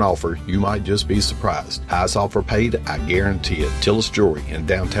in for an offer, you might just be surprised. Highest offer paid, I guarantee it. Tillis Jewelry in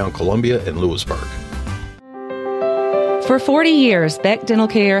downtown Columbia and Lewisburg. For 40 years, Beck Dental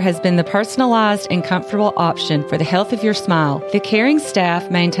Care has been the personalized and comfortable option for the health of your smile. The caring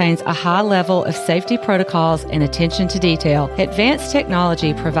staff maintains a high level of safety protocols and attention to detail. Advanced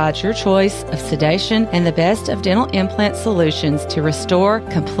technology provides your choice of sedation and the best of dental implant solutions to restore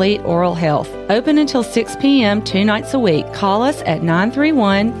complete oral health. Open until 6 p.m. 2 nights a week. Call us at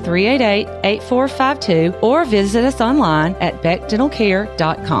 931-388-8452 or visit us online at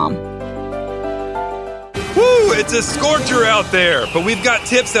beckdentalcare.com. Woo! It's a scorcher out there, but we've got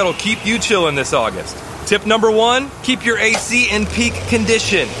tips that'll keep you chilling this August. Tip number 1, keep your AC in peak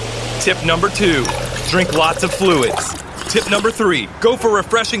condition. Tip number 2, drink lots of fluids. Tip number 3, go for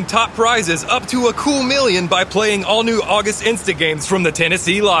refreshing top prizes up to a cool $1 million by playing all new August Insta games from the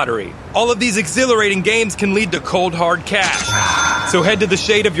Tennessee Lottery. All of these exhilarating games can lead to cold, hard cash. So head to the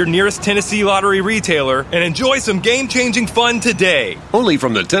shade of your nearest Tennessee Lottery retailer and enjoy some game-changing fun today. Only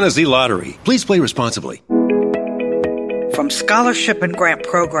from the Tennessee Lottery. Please play responsibly. From scholarship and grant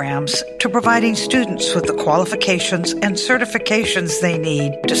programs to providing students with the qualifications and certifications they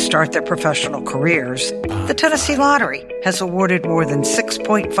need to start their professional careers, the Tennessee Lottery has awarded more than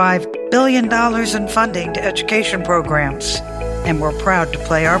 $6.5 billion in funding to education programs, and we're proud to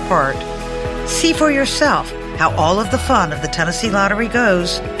play our part. See for yourself how all of the fun of the Tennessee Lottery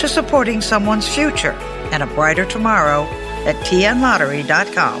goes to supporting someone's future and a brighter tomorrow at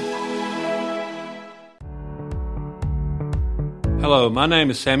tnlottery.com. Hello, my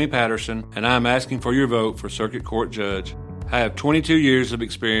name is Sammy Patterson, and I am asking for your vote for Circuit Court Judge. I have 22 years of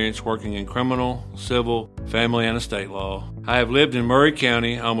experience working in criminal, civil, family, and estate law. I have lived in Maury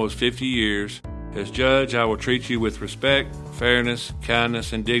County almost 50 years. As judge, I will treat you with respect, fairness,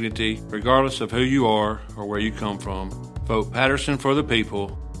 kindness, and dignity, regardless of who you are or where you come from. Vote Patterson for the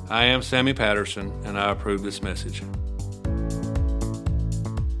people. I am Sammy Patterson, and I approve this message.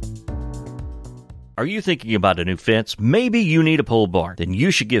 Are you thinking about a new fence? Maybe you need a pole barn. Then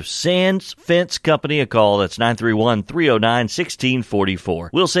you should give Sands Fence Company a call. That's 931-309-1644.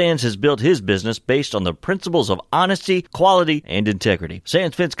 Will Sands has built his business based on the principles of honesty, quality, and integrity.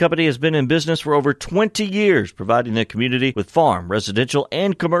 Sands Fence Company has been in business for over 20 years, providing the community with farm, residential,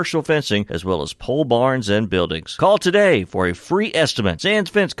 and commercial fencing, as well as pole barns and buildings. Call today for a free estimate.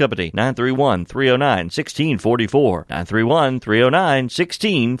 Sands Fence Company, 931-309-1644.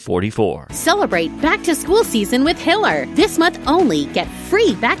 931-309-1644. Celebrate back to school season with Hiller. This month only, get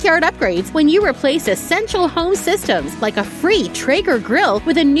free backyard upgrades when you replace essential home systems like a free Traeger grill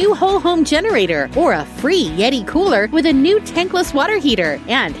with a new whole home generator or a free Yeti cooler with a new tankless water heater.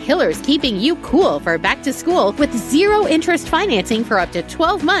 And Hiller's keeping you cool for back to school with zero interest financing for up to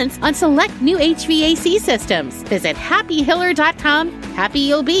 12 months on select new HVAC systems. Visit happyhiller.com happy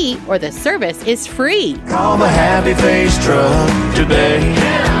you'll be, or the service is free. Call the Happy Face Truck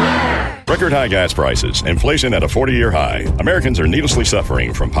today. Record high gas prices, inflation at a 40-year high. Americans are needlessly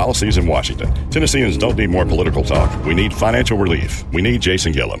suffering from policies in Washington. Tennesseans don't need more political talk. We need financial relief. We need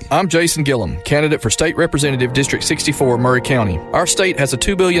Jason Gillum. I'm Jason Gillum, candidate for State Representative District 64, Murray County. Our state has a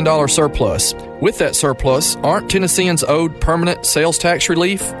 $2 billion surplus. With that surplus, aren't Tennesseans owed permanent sales tax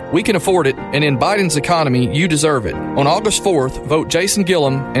relief? We can afford it, and in Biden's economy, you deserve it. On August 4th, vote Jason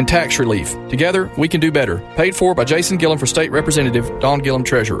Gillum and tax relief. Together, we can do better. Paid for by Jason Gillum for State Representative, Don Gillum,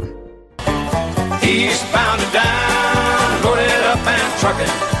 Treasurer. Eastbound and down, loaded up and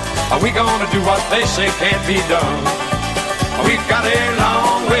trucking. Are we gonna do what they say can't be done? We've got a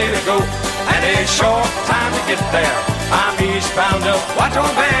long way to go and a short time to get there. I'm eastbound up, watch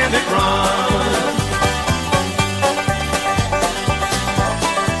old bandit run.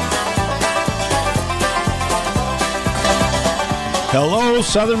 Hello,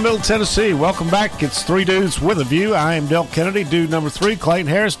 Southern Middle Tennessee. Welcome back. It's Three Dudes with a View. I am Del Kennedy. Dude number 3, Clayton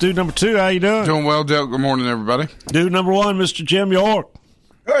Harris. Dude number 2, how you doing? Doing well, Del. Good morning, everybody. Dude number 1, Mr. Jim York.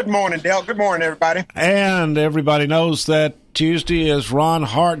 Good morning, Del. Good morning, everybody. And everybody knows that Tuesday is Ron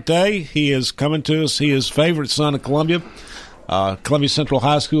Hart Day. He is coming to us. He is favorite son of Columbia. Columbia Central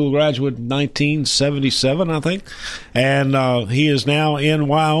High School graduate in 1977, I think. And he is now in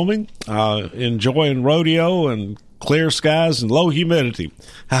Wyoming, enjoying rodeo and clear skies and low humidity.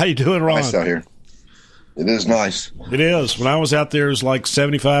 How you doing, Ron? Nice out here. It is nice. It is. When I was out there, it was like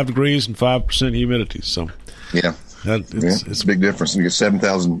 75 degrees and 5% humidity. So yeah, it's a big difference. And you get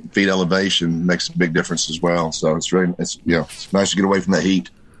 7,000 feet elevation makes a big difference as well. So it's nice to get away from that heat.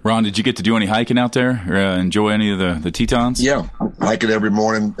 Ron, did you get to do any hiking out there or enjoy any of the Tetons? Yeah, hiking every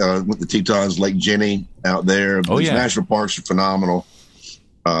morning with the Tetons, Lake Jenny out there. These national parks are phenomenal.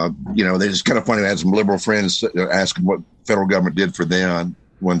 They just kind of funny. I had some liberal friends asking what federal government did for them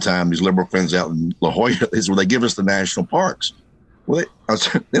one time. These liberal friends out in La Jolla, they give us the national parks. Well,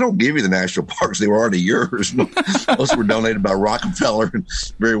 they don't give you the national parks. They were already yours. Most were donated by Rockefeller and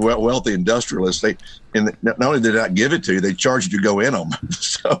very wealthy industrialists. Not only did they not give it to you, they charged you to go in them.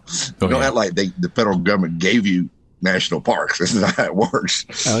 So don't act like the federal government gave you national parks. This is not how it works.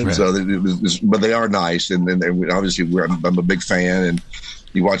 Right. So, but they are nice, and obviously I'm a big fan. And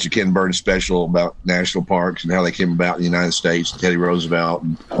you watch a Ken Burns special about national parks and how they came about in the United States, Teddy Roosevelt,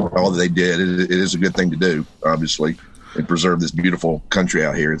 and all that they did. It is a good thing to do, obviously, and preserve this beautiful country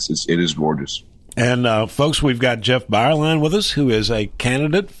out here. It is gorgeous. And, folks, we've got Jeff Beierlein with us, who is a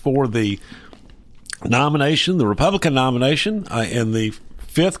candidate for the nomination, the Republican nomination, in the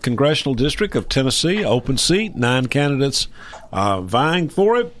 5th Congressional District of Tennessee, open seat, 9 candidates vying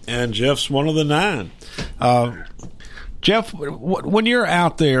for it, and Jeff's one of the 9. Jeff, when you're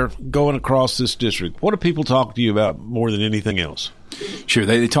out there going across this district, what do people talk to you about more than anything else? Sure.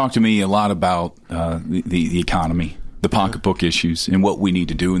 They talk to me a lot about the economy, the pocketbook issues, and what we need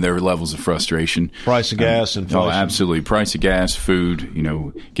to do, and their levels of frustration. Price of gas, inflation. Oh, absolutely. Price of gas, food,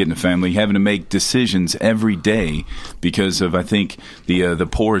 getting a family, having to make decisions every day because of, I think, the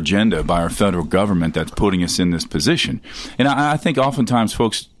poor agenda by our federal government that's putting us in this position. And I think oftentimes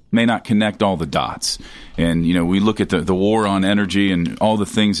folks may not connect all the dots. And, we look at the war on energy and all the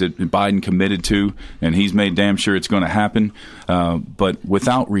things that Biden committed to, and he's made damn sure it's going to happen. But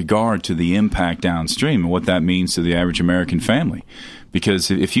without regard to the impact downstream and what that means to the average American family. Because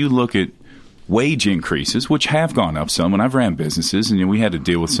if you look at wage increases, which have gone up some when I've ran businesses, and we had to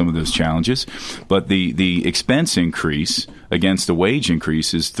deal with some of those challenges, but the expense increase against the wage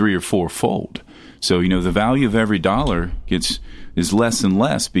increase is 3- or 4-fold. So, the value of every dollar is less and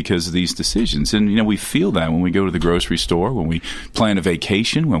less because of these decisions. And, we feel that when we go to the grocery store, when we plan a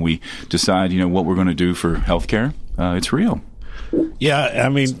vacation, when we decide, what we're going to do for health care. It's real. Yeah, I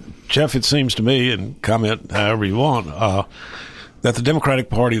mean, Jeff, it seems to me, and comment however you want, that the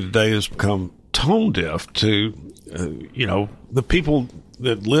Democratic Party today has become tone deaf to, the people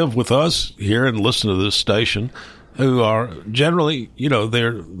that live with us here and listen to this station who are generally,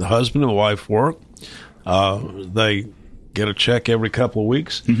 the husband and wife work. They get a check every couple of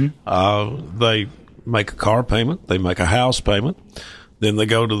weeks. Mm-hmm. They make a car payment. They make a house payment. Then they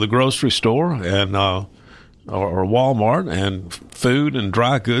go to the grocery store and or Walmart, and food and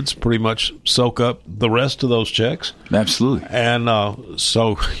dry goods pretty much soak up the rest of those checks. Absolutely. And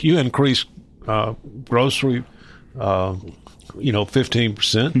so you increase grocery 15%.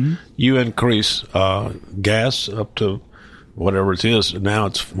 Mm-hmm. You increase gas up to whatever it is. Now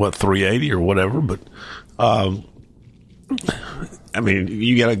it's $3.80 or whatever. But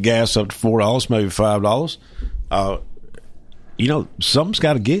you get a gas up to $4, maybe $5. something's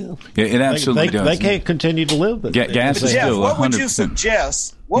got to give. Yeah, it absolutely does. They can't continue to live with it. Gas is Jeff, still 100%. what would you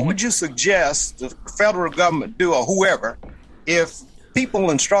suggest? What would you suggest the federal government do, or whoever, if people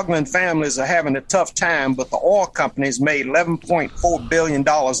and struggling families are having a tough time, but the oil companies made $11.4 billion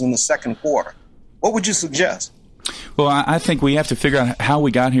in the second quarter? What would you suggest? Well, I think we have to figure out how we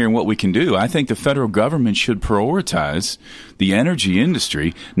got here and what we can do. I think the federal government should prioritize the energy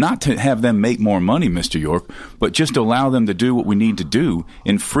industry, not to have them make more money, Mr. York, but just allow them to do what we need to do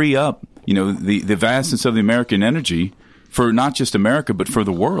and free up, the vastness of the American energy for not just America, but for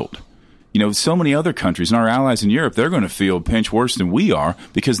the world. So many other countries and our allies in Europe, they're going to feel a pinch worse than we are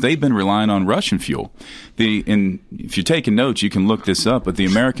because they've been relying on Russian fuel. And if you're taking notes, you can look this up, but the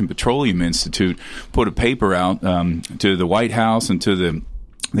American Petroleum Institute put a paper out to the White House and to the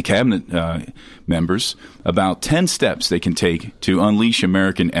cabinet members about 10 steps they can take to unleash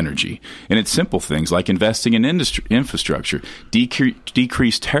American energy. And it's simple things like investing in infrastructure,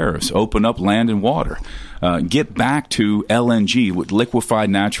 decrease tariffs, open up land and water, get back to LNG, with liquefied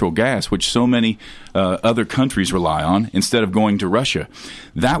natural gas, which so many other countries rely on, instead of going to Russia.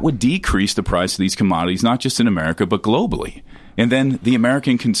 That would decrease the price of these commodities, not just in America, but globally. And then the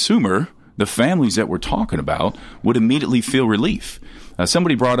American consumer, the families that we're talking about, would immediately feel relief.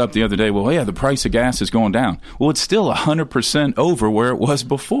 Somebody brought up the other day, well, yeah, the price of gas is going down. Well, it's still 100% over where it was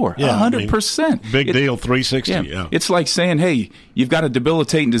before. 100%. Big deal, 360. Yeah. It's like saying, hey, you've got a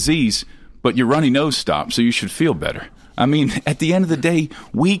debilitating disease, but your runny nose stopped, so you should feel better. I mean, at the end of the day,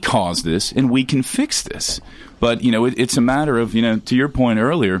 we caused this, and we can fix this. But, it's a matter of, to your point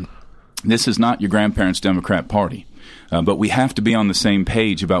earlier, this is not your grandparents' Democrat Party. But we have to be on the same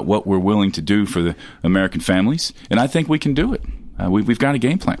page about what we're willing to do for the American families, and I think we can do it. We've got a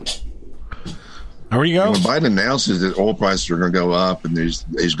game plan. There you go. When Biden announces that oil prices are going to go up and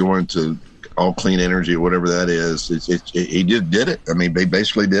he's going to all clean energy or whatever that is, he did it. I mean, they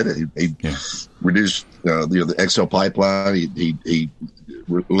basically did it. He reduced the XL pipeline. He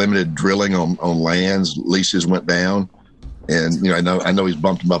limited drilling on lands. Leases went down, and I know he's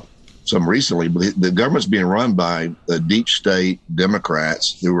bumped them up some recently. But the government's being run by deep state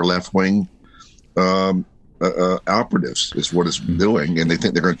Democrats who are left wing. Operatives is what it's doing, and they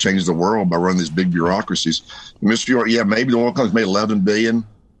think they're going to change the world by running these big bureaucracies. Mr. York, maybe the oil companies made $11 billion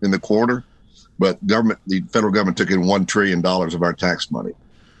in the quarter, but the federal government took in $1 trillion of our tax money.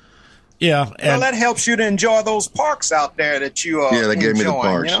 Yeah, well, that helps you to enjoy those parks out there that you are. Yeah, they gave me the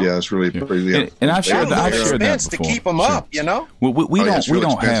parks. Yeah, it's really pretty. Yeah. And I've shared that before. To keep them up, Well, we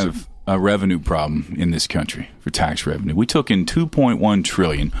don't have a revenue problem in this country for tax revenue. We took in $2.1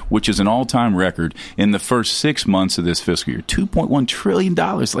 trillion, which is an all-time record in the first 6 months of this fiscal year. $2.1 trillion,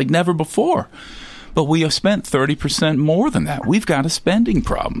 like never before. But we have spent 30% more than that. We've got a spending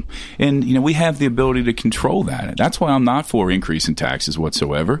problem. And, we have the ability to control that. That's why I'm not for increase in taxes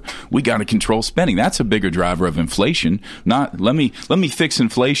whatsoever. We got to control spending. That's a bigger driver of inflation. Not let me fix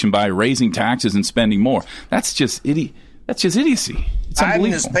inflation by raising taxes and spending more. That's just idiocy. It's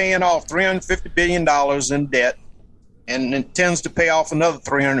Biden is paying off $350 billion in debt and intends to pay off another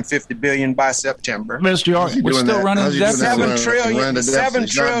 $350 billion by September. Mr. York, we're still running the deficit. $7 trillion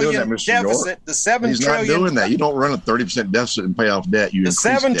deficit. The $7 trillion. He's not doing that. You don't run a 30% deficit and pay off debt. You the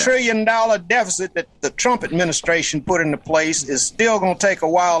 $7 trillion deficit that the Trump administration put into place is still going to take a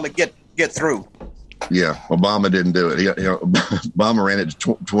while to get through. Yeah, Obama didn't do it. Obama ran it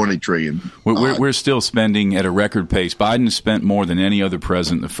to $20 trillion. We're still spending at a record pace. Biden has spent more than any other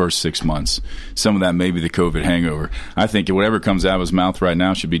president in the first 6 months. Some of that may be the COVID hangover. I think whatever comes out of his mouth right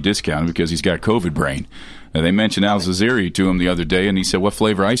now should be discounted because he's got COVID brain. They mentioned Al Zaziri to him the other day, and he said, "What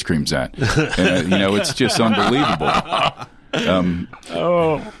flavor ice cream's that?" It's just unbelievable. One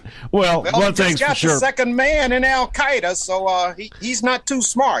thing's for sure. The second man in Al Qaeda, so he's not too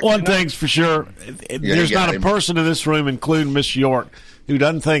smart. One thing's for sure. There's not a person in this room, including Miss York, who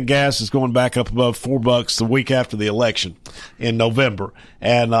doesn't think gas is going back up above $4 the week after the election in November.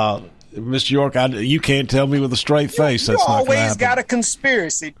 And Mr. York, you can't tell me with a straight face that's not going to happen. You always got a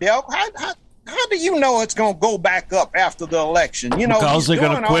conspiracy, Del. How do you know it's going to go back up after the election? Because they're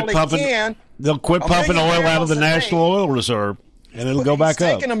going to quit pumping. They'll quit pumping oil out of the National Oil Reserve, and it'll go back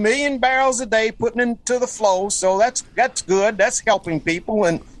up. Taking 1 million barrels a day, putting into the flow, so that's good. That's helping people,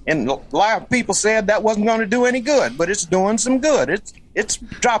 and a lot of people said that wasn't going to do any good, but it's doing some good. It's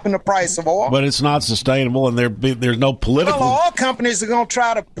dropping the price of oil. But it's not sustainable, and there's no political. Well, oil companies are going to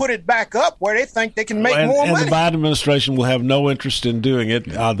try to put it back up where they think they can make more money. And the Biden administration will have no interest in doing it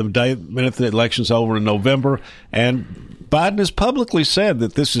the minute the election's over in November. And Biden has publicly said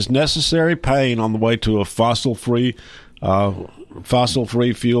that this is necessary pain on the way to a fossil-free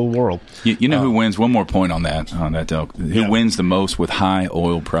fossil-free fuel world. You know who wins? One more point on that, Del. Who wins the most with high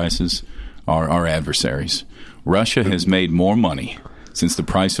oil prices are our adversaries. Russia has made more money since the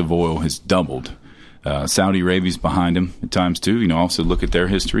price of oil has doubled. Saudi Arabia's behind them at times, too. Also look at their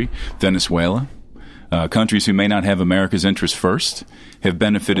history. Venezuela. Countries who may not have America's interest first have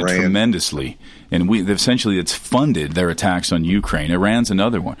benefited tremendously. And essentially it's funded their attacks on Ukraine. Iran's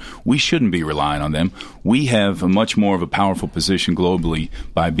another one. We shouldn't be relying on them. We have a much more of a powerful position globally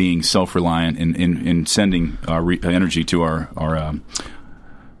by being self-reliant in sending our energy to our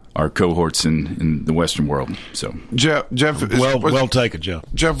cohorts in the Western world. So, Jeff, well taken, Jeff.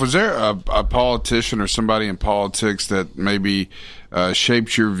 Jeff, was there a politician or somebody in politics that maybe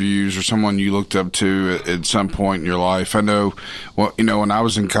shaped your views, or someone you looked up to at some point in your life? I know, when I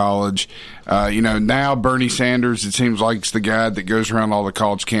was in college, now Bernie Sanders, it seems like it's the guy that goes around all the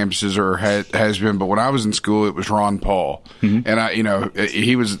college campuses, or has been. But when I was in school, it was Ron Paul, and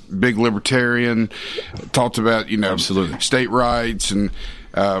he was a big libertarian, talked about absolutely state rights and.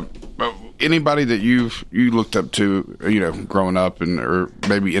 Anybody that you looked up to, growing up, or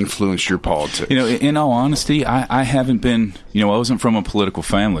maybe influenced your politics? In all honesty, I haven't been. I wasn't from a political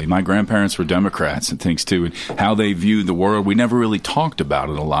family. My grandparents were Democrats and things too, and how they viewed the world. We never really talked about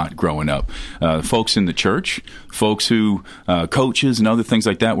it a lot growing up. Folks in the church, folks who coaches and other things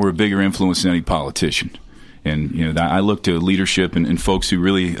like that were a bigger influence than any politician. And, I look to leadership and folks who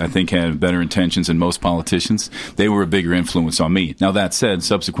really, I think, had better intentions than most politicians. They were a bigger influence on me. Now, that said,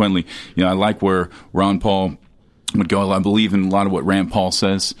 subsequently, I like where Ron Paul would go. I believe in a lot of what Rand Paul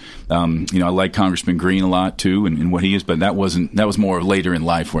says. I like Congressman Green a lot, too, and what he is. But that was more later in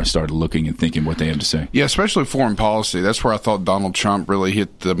life where I started looking and thinking what they had to say. Yeah, especially foreign policy. That's where I thought Donald Trump really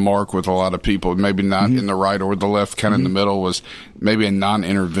hit the mark with a lot of people. Maybe not in the right or the left, kind of in the middle, was maybe a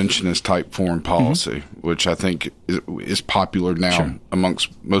non-interventionist type foreign policy, which I think is popular now amongst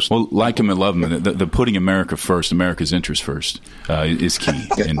most. Well, like him and love him, the putting America first, America's interest first, is key.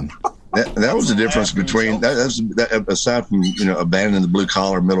 And that was the difference between that. Aside from abandoning the blue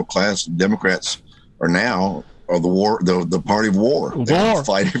collar middle class, Democrats are the party of war. They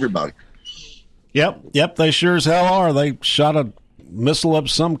fight everybody. Yep. They sure as hell are. They shot a missile up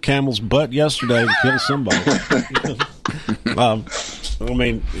some camel's butt yesterday to kill somebody. That's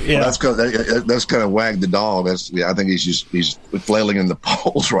kind of wag the dog. I think he's flailing in the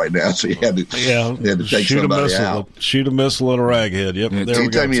polls right now. So he had to take somebody out. Shoot a missile at a raghead. Yep.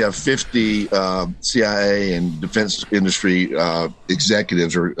 Anytime you have 50 CIA and defense industry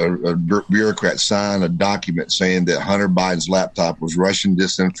executives or bureaucrats sign a document saying that Hunter Biden's laptop was Russian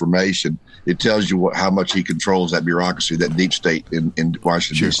disinformation, it tells you how much he controls that bureaucracy, that deep state in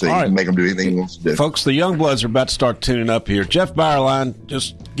Washington, D.C. Right. He can make them do anything he wants to do. Folks, the young bloods are about to start tuning up here. Jeff Beierlein,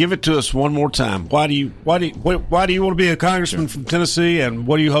 just give it to us one more time. Why do you want to be a congressman from Tennessee, and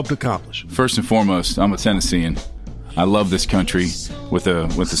what do you hope to accomplish? First and foremost, I'm a Tennessean. I love this country with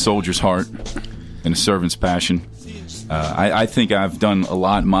a soldier's heart and a servant's passion. I think I've done a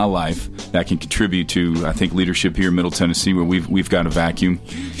lot in my life that can contribute to, I think, leadership here in Middle Tennessee, where we've got a vacuum.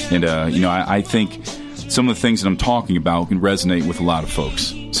 And, I think some of the things that I'm talking about can resonate with a lot of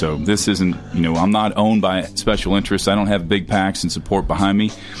folks. So this isn't, I'm not owned by special interests. I don't have big PACs and support behind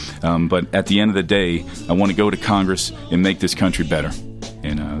me. But at the end of the day, I want to go to Congress and make this country better.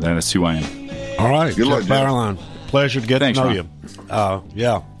 And that's who I am. All right. Good luck, Beierlein. Pleasure to get to know you.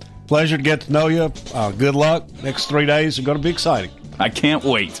 Pleasure to get to know you. Good luck. Next 3 days are going to be exciting. I can't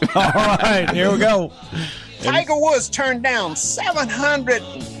wait. All right, here we go. Tiger Woods turned down $700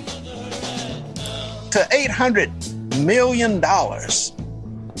 to $800 million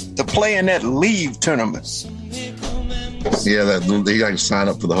to play in that Leave tournament. Yeah, he got to sign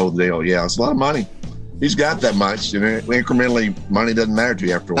up for the whole deal. Yeah, it's a lot of money. He's got that much. Incrementally, money doesn't matter to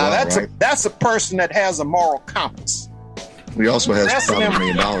you after a while. That's a person that has a moral compass. He also has $5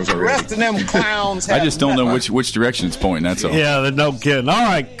 million already. The rest of them clowns have I just don't know which direction it's pointing, that's all. Yeah, no kidding. All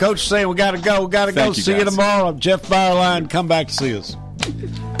right, Coach saying we got to go. Thank See you tomorrow. I'm Jeff Beierlein. Come back to see us.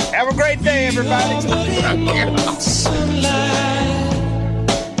 Have a great day, everybody. Sunlight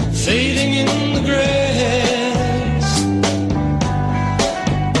fading in the grass.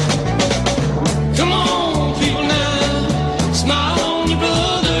 Come on, people now, smile on your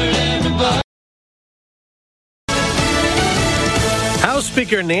brother, everybody. House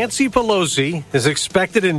Speaker Nancy Pelosi is expected in